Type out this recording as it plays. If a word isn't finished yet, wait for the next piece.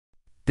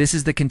This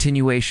is the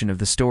continuation of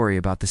the story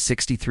about the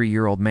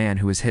 63-year-old man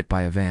who was hit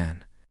by a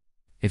van.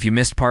 If you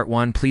missed part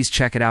 1, please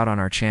check it out on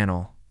our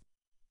channel.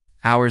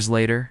 Hours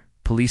later,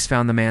 police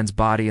found the man's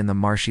body in the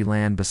marshy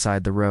land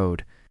beside the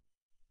road.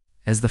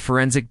 As the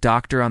forensic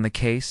doctor on the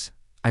case,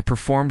 I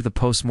performed the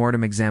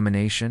postmortem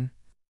examination.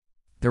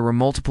 There were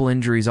multiple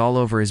injuries all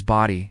over his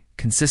body,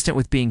 consistent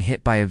with being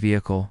hit by a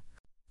vehicle,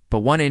 but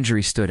one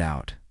injury stood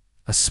out: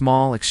 a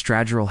small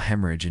extradural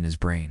haemorrhage in his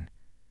brain.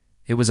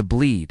 It was a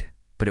bleed,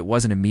 but it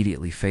wasn't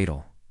immediately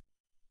fatal.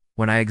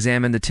 When I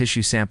examined the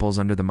tissue samples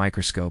under the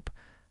microscope,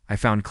 I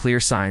found clear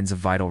signs of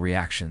vital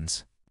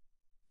reactions.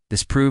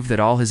 This proved that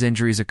all his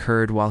injuries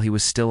occurred while he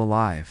was still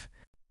alive.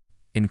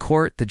 In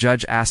court, the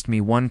judge asked me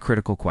one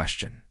critical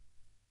question.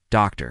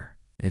 "Doctor,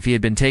 if he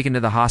had been taken to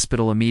the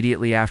hospital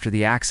immediately after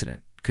the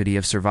accident, could he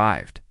have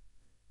survived?"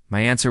 My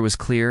answer was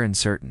clear and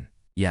certain.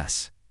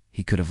 Yes,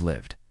 he could have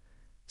lived.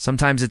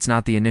 Sometimes it's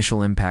not the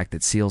initial impact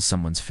that seals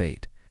someone's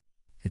fate.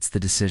 It's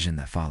the decision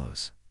that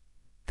follows.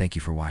 Thank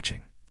you for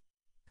watching.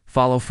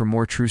 Follow for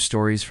more true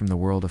stories from the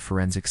world of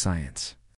forensic science.